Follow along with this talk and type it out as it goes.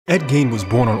Ed Gein was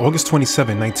born on August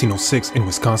 27, 1906 in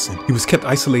Wisconsin. He was kept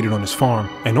isolated on his farm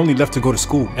and only left to go to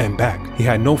school and back. He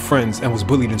had no friends and was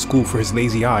bullied in school for his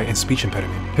lazy eye and speech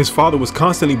impediment. His father was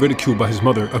constantly ridiculed by his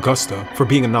mother, Augusta, for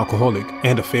being an alcoholic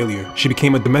and a failure. She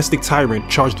became a domestic tyrant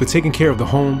charged with taking care of the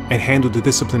home and handled the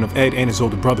discipline of Ed and his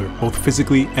older brother, both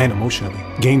physically and emotionally.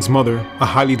 Gein's mother, a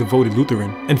highly devoted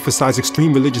Lutheran, emphasized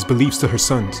extreme religious beliefs to her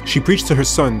sons. She preached to her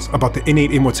sons about the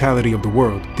innate immorality of the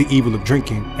world, the evil of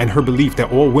drinking, and her belief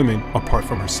that all women, apart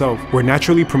from herself, were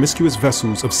naturally promiscuous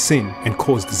vessels of sin and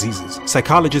caused diseases.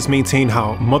 Psychologists maintain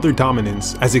how mother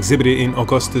dominance, as exhibited in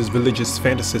Augusta's religious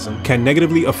fanaticism, can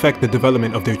negatively affect the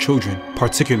development of their children,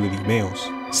 particularly males.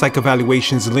 Psych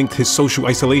evaluations linked his social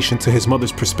isolation to his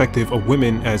mother's perspective of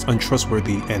women as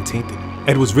untrustworthy and tainted.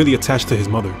 Ed was really attached to his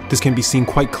mother. This can be seen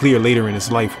quite clear later in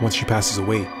his life once she passes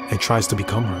away and tries to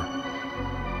become her.